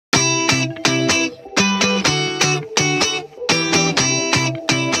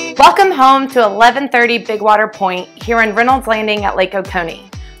home to 1130 Big Water Point here in Reynolds Landing at Lake Oconee.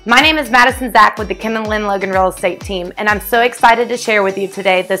 My name is Madison Zak with the Kim and Lin Logan real estate team, and I'm so excited to share with you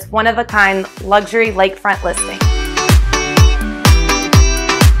today this one-of-a-kind luxury lakefront listing.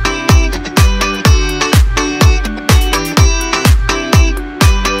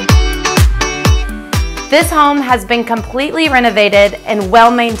 This home has been completely renovated and well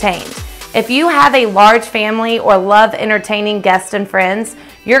maintained. If you have a large family or love entertaining guests and friends,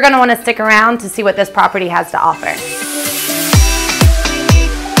 you're going to want to stick around to see what this property has to offer.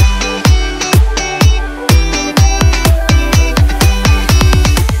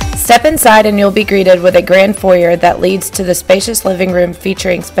 Step inside and you'll be greeted with a grand foyer that leads to the spacious living room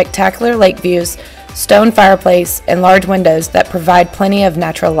featuring spectacular lake views, stone fireplace, and large windows that provide plenty of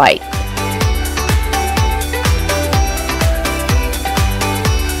natural light.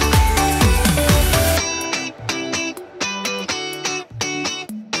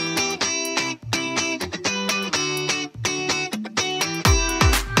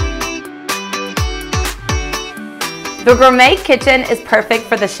 The gourmet kitchen is perfect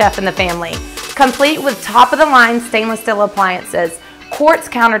for the chef and the family, complete with top-of-the-line stainless steel appliances, quartz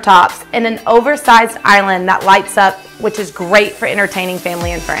countertops, and an oversized island that lights up, which is great for entertaining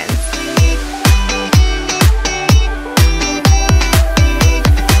family and friends.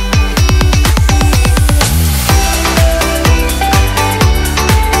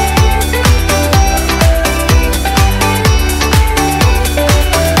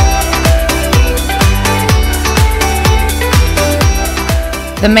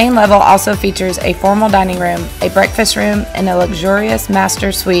 The main level also features a formal dining room, a breakfast room, and a luxurious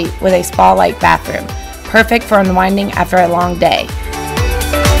master suite with a spa-like bathroom, perfect for unwinding after a long day.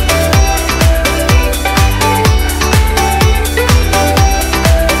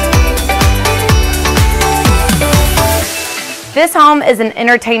 This home is an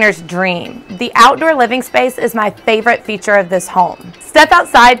entertainer's dream. The outdoor living space is my favorite feature of this home. Step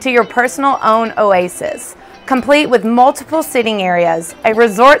outside to your personal own oasis, complete with multiple seating areas, a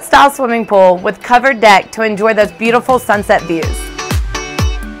resort-style swimming pool with covered deck to enjoy those beautiful sunset views.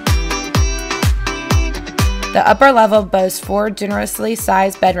 The upper level boasts 4 generously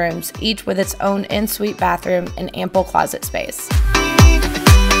sized bedrooms, each with its own en-suite bathroom and ample closet space.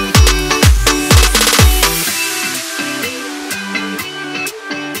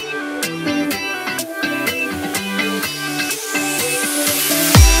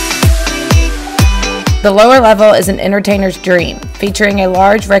 The lower level is an entertainer's dream, featuring a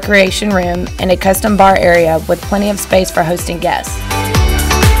large recreation room and a custom bar area with plenty of space for hosting guests.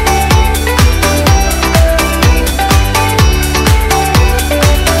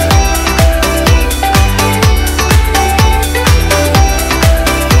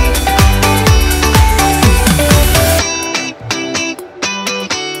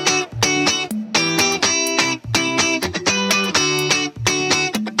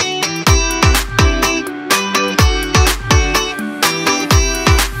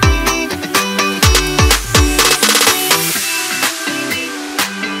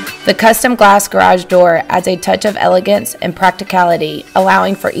 The custom glass garage door adds a touch of elegance and practicality,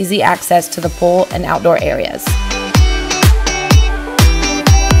 allowing for easy access to the pool and outdoor areas.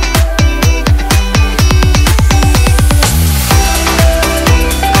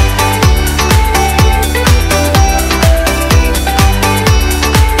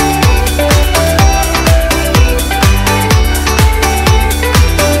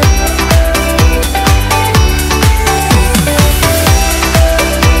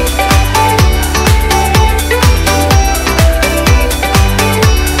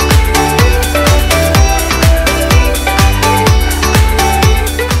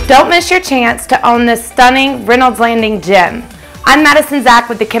 Don't miss your chance to own this stunning Reynolds Landing gem. I'm Madison Zak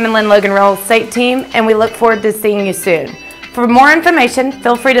with the Kim and Lin Logan real estate team, and we look forward to seeing you soon. For more information,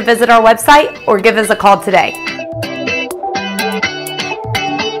 feel free to visit our website or give us a call today.